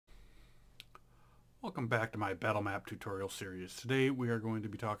Welcome back to my Battlemap tutorial series. Today we are going to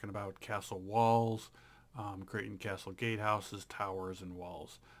be talking about castle walls, creating castle gatehouses, towers, and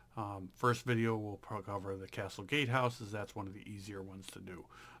walls. First video we'll cover the castle gatehouses. That's one of the easier ones to do.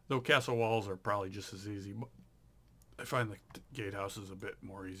 Though castle walls are probably just as easy, but I find the gatehouses a bit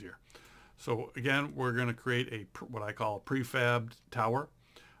more easier. So again, we're going to create what I call a prefabbed tower.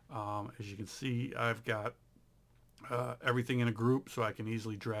 As you can see, I've got everything in a group, so I can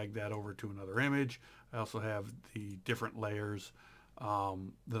easily drag that over to another image. I also have the different layers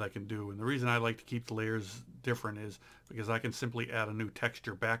that I can do, and the reason I like to keep the layers different is because I can simply add a new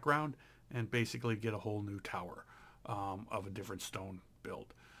texture background and basically get a whole new tower of a different stone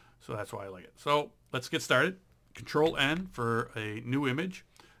build. So that's why I like it. So let's get started. Control N for a new image.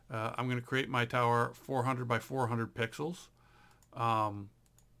 I'm going to create my tower 400 by 400 pixels.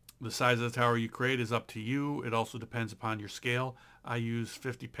 The size of the tower you create is up to you. It also depends upon your scale. I use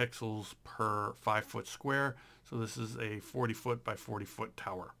 50 pixels per 5-foot square. So this is a 40 foot by 40 foot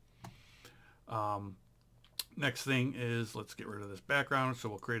tower. Next thing is, let's get rid of this background. So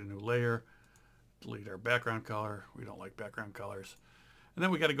we'll create a new layer, delete our background color. We don't like background colors. And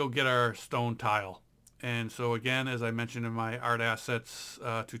then we got to go get our stone tile. And so again, as I mentioned in my art assets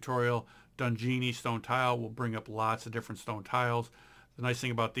tutorial, Dungini stone tile will bring up lots of different stone tiles. The nice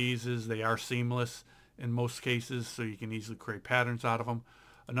thing about these is they are seamless in most cases, so you can easily create patterns out of them.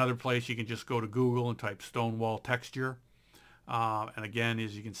 Another place, you can just go to Google and type stone wall texture. And again,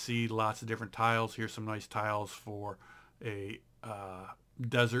 as you can see, lots of different tiles. Here's some nice tiles for a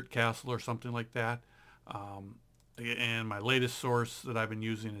desert castle or something like that. And my latest source that I've been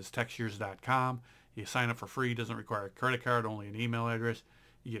using is textures.com. You sign up for free, doesn't require a credit card, only an email address.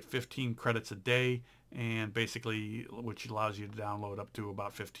 You get 15 credits a day, and basically, which allows you to download up to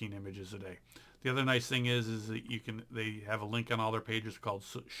about 15 images a day. The other nice thing is that they have a link on all their pages called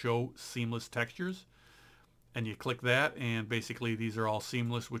Show Seamless Textures, and you click that, and basically these are all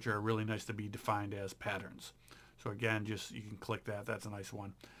seamless, which are really nice to be defined as patterns. So again, you can click that. That's a nice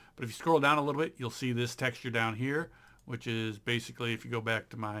one. But if you scroll down a little bit, you'll see this texture down here, which is basically, if you go back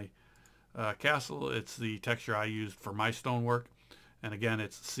to my castle, it's the texture I used for my stonework. And again,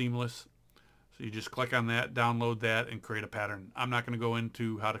 it's seamless. So you just click on that, download that, and create a pattern. I'm not going to go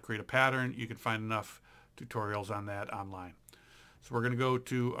into how to create a pattern. You can find enough tutorials on that online. So we're going to go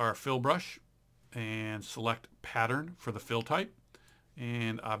to our fill brush and select pattern for the fill type.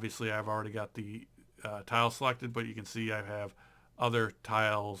 And obviously I've already got the tile selected, but you can see I have other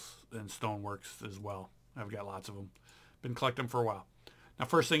tiles and stoneworks as well. I've got lots of them. Been collecting them for a while. Now,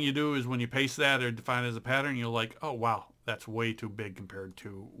 first thing you do is when you paste that or define it as a pattern, you're like, oh, wow, that's way too big compared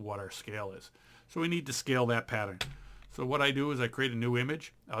to what our scale is. So we need to scale that pattern. So what I do is I create a new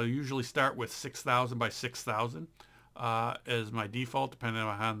image. I'll usually start with 6,000 by 6,000 as my default, depending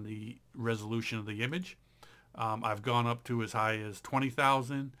on the resolution of the image. I've gone up to as high as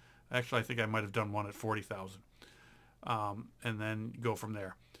 20,000. Actually, I think I might have done one at 40,000. And then go from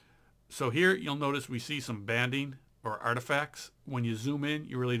there. So here you'll notice we see some banding or artifacts. When you zoom in,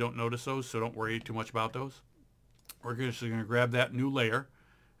 you really don't notice those, so don't worry too much about those. We're just going to grab that new layer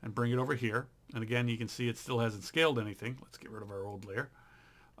and bring it over here. And again, you can see it still hasn't scaled anything. Let's get rid of our old layer.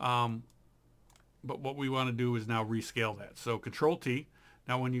 But what we want to do is now rescale that. So Control T.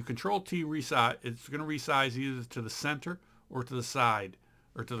 Now when you Control T resize, it's going to resize either to the center or to the side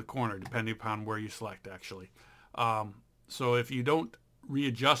or to the corner, depending upon where you select, actually. So if you don't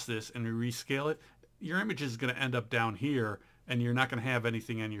readjust this and you rescale it, your image is going to end up down here, and you're not going to have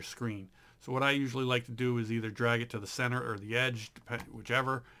anything on your screen. So what I usually like to do is either drag it to the center or the edge,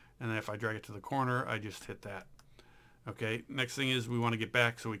 whichever, and then if I drag it to the corner, I just hit that. Okay, next thing is we want to get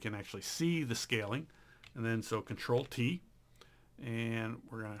back so we can actually see the scaling. And then so Control T, and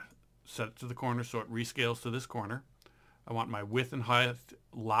we're going to set it to the corner so it rescales to this corner. I want my width and height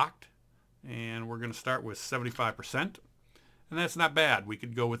locked, and we're going to start with 75%. And that's not bad. We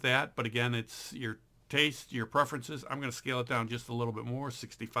could go with that, but again, it's your taste, your preferences. I'm going to scale it down just a little bit more,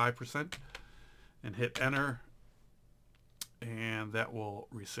 65%, and hit enter, and that will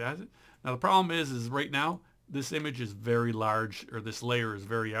resize it. Now the problem is right now this image is very large, or this layer is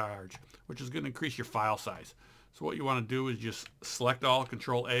very large, which is going to increase your file size. So what you want to do is just select all,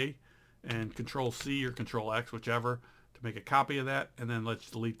 Control A and Control C or Control X, whichever, to make a copy of that, and then let's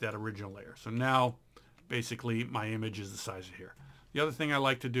delete that original layer. So now basically my image is the size of here. The other thing I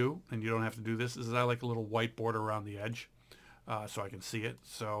like to do, and you don't have to do this, is I like a little white border around the edge so I can see it.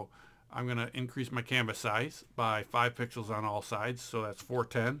 So I'm going to increase my canvas size by 5 pixels on all sides. So that's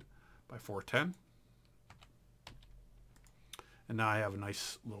 410 by 410. And now I have a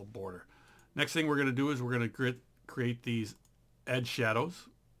nice little border. Next thing we're going to do is we're going to create these edge shadows,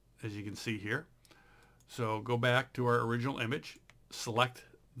 as you can see here. So go back to our original image, select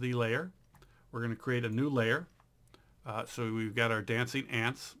the layer. We're going to create a new layer. So we've got our dancing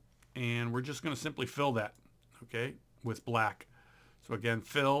ants, and we're just going to simply fill that, okay, with black. So again,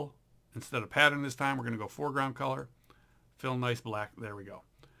 fill, instead of pattern this time, we're going to go foreground color, fill nice black. There we go.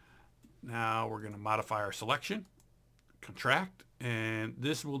 Now we're going to modify our selection, contract, and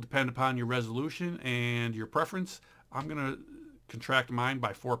this will depend upon your resolution and your preference. I'm going to contract mine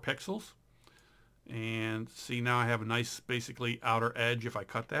by 4 pixels. And see, now I have a nice basically outer edge if I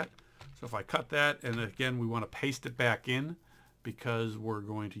cut that. So if I cut that, and again we want to paste it back in because we're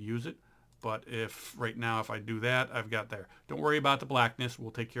going to use it. But if right now if I do that, I've got there. Don't worry about the blackness.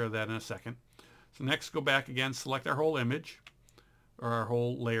 We'll take care of that in a second. So next, go back again, select our whole image or our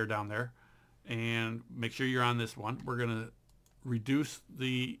whole layer down there, and make sure you're on this one. We're going to reduce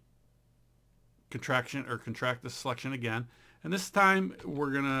the contraction or contract the selection again. And this time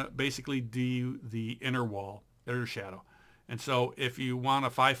we're going to basically do the inner wall, inner shadow. And so if you want a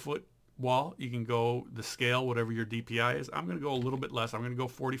 5-foot wall, you can go the scale, whatever your DPI is. I'm going to go a little bit less. I'm going to go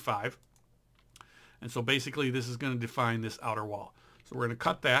 45. And so basically this is going to define this outer wall. So we're going to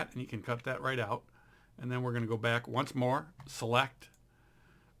cut that, and you can cut that right out. And then we're going to go back once more, select,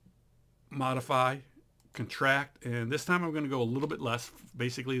 modify, contract, and this time I'm going to go a little bit less.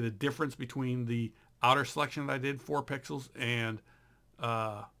 Basically the difference between the outer selection that I did, 4 pixels, and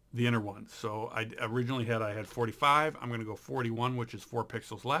the inner one. So I originally had 45. I'm going to go 41, which is 4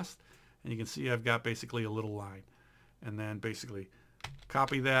 pixels less. And you can see I've got basically a little line. And then basically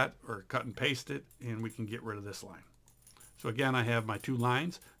copy that or cut and paste it, and we can get rid of this line. So again, I have my 2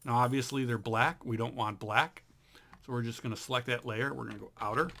 lines. Now obviously they're black. We don't want black. So we're just going to select that layer. We're going to go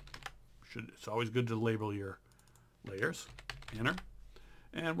outer. It's always good to label your layers. Inner.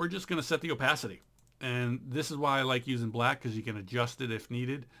 And we're just going to set the opacity. And this is why I like using black, because you can adjust it if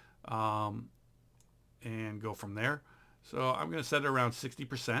needed, and go from there. So I'm going to set it around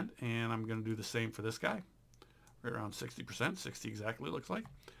 60%, and I'm going to do the same for this guy. Right around 60%, 60 exactly looks like.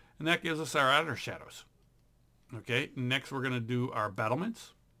 And that gives us our outer shadows. Okay, next we're going to do our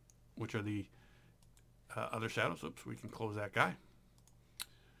battlements, which are the other shadows. Oops, we can close that guy.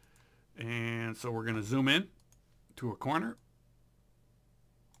 And so we're going to zoom in to a corner.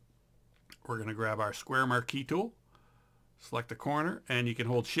 We're going to grab our square marquee tool, select a corner, and you can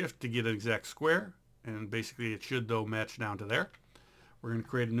hold shift to get an exact square, and basically it should though match down to there. We're going to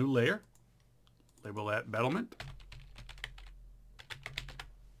create a new layer, label that battlement.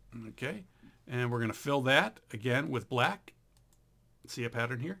 Okay, and we're going to fill that again with black. See a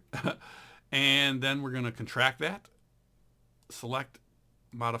pattern here? And then we're going to contract that, select,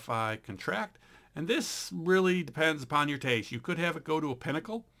 modify, contract, and this really depends upon your taste. You could have it go to a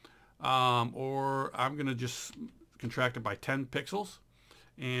pinnacle, or I'm going to just contract it by 10 pixels,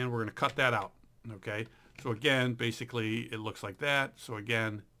 and we're going to cut that out. Okay, so again, basically it looks like that. So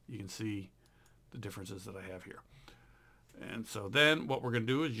again, you can see the differences that I have here. And so then what we're going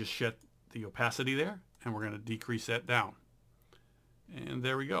to do is just set the opacity there, and we're going to decrease that down. And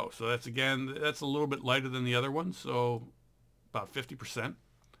there we go. So that's, again, that's a little bit lighter than the other one, so about 50%.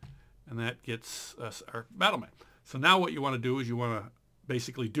 And that gets us our Battlemap. So now what you want to do is you want to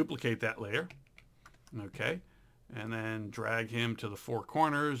basically duplicate that layer. Okay, and then drag him to the 4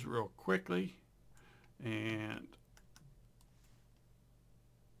 corners real quickly. And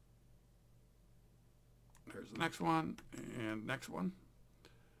there's the next one, and next one.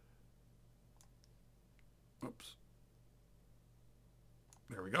 Oops.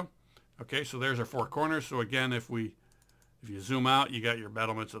 There we go. Okay, so there's our 4 corners. So again, if you zoom out, you got your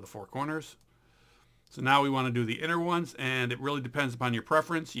battlements of the 4 corners. So now we want to do the inner ones, and it really depends upon your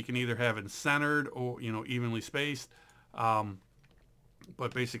preference. You can either have it centered or, evenly spaced.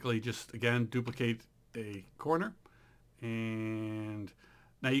 But basically just, again, duplicate a corner. And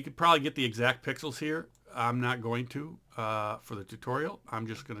now you could probably get the exact pixels here. I'm not going to for the tutorial. I'm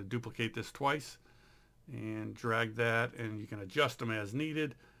just going to duplicate this twice and drag that, and you can adjust them as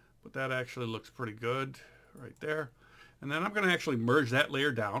needed. But that actually looks pretty good right there. And then I'm going to actually merge that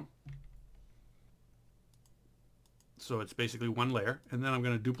layer down. So it's basically one layer. And then I'm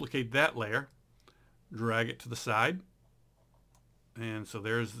going to duplicate that layer, drag it to the side. And so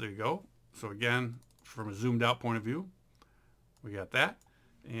there you go. So again, from a zoomed out point of view, we got that.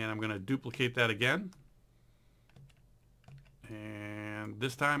 And I'm going to duplicate that again. And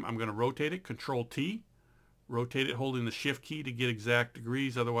this time I'm going to rotate it, Control T. Rotate it holding the Shift key to get exact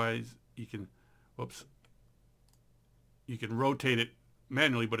degrees. Otherwise, you can, you can rotate it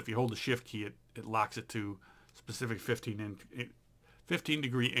manually, but if you hold the Shift key, it locks it to specific 15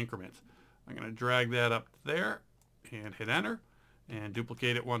 degree increments. I'm going to drag that up there and hit enter. and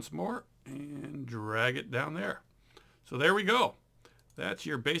duplicate it once more and drag it down there. So there we go. That's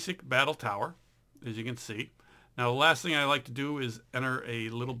your basic battle tower, as you can see. Now the last thing I like to do is enter a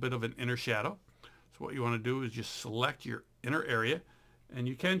little bit of an inner shadow. So what you want to do is just select your inner area, and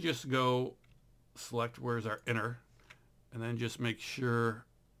you can just go select where's our inner, and then just make sure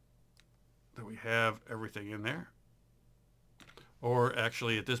that we have everything in there. Or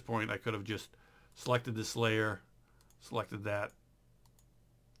actually at this point I could have just selected this layer, selected that,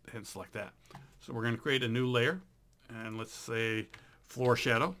 and select that. So we're going to create a new layer, and let's say floor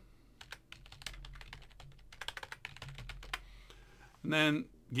shadow. And then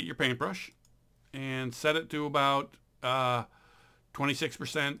get your paintbrush and set it to about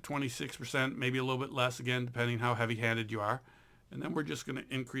 26%, maybe a little bit less, again, depending how heavy-handed you are. And then we're just going to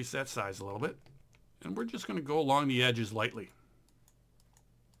increase that size a little bit. And we're just going to go along the edges lightly.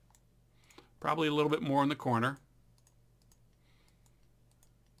 Probably a little bit more in the corner,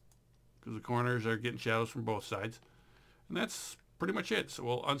 because the corners are getting shadows from both sides. And that's pretty much it. So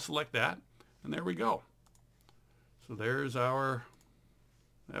we'll unselect that, and there we go. So there's our,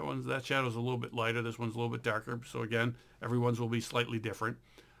 that shadow's a little bit lighter, this one's a little bit darker. So again, everyone's will be slightly different.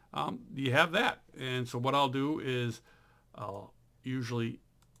 You have that. And so what I'll do is I'll usually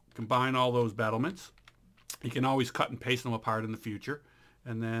combine all those battlements. You can always cut and paste them apart in the future.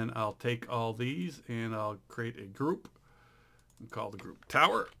 And then I'll take all these and I'll create a group and call the group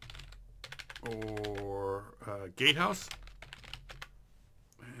Tower or Gatehouse.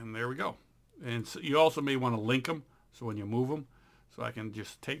 And there we go. And so you also may want to link them, so when you move them, so I can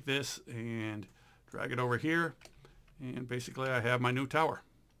just take this and drag it over here, and basically I have my new tower.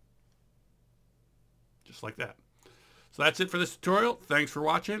 Just like that. So that's it for this tutorial. Thanks for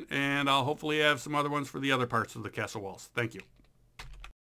watching, and I'll hopefully have some other ones for the other parts of the castle walls. Thank you.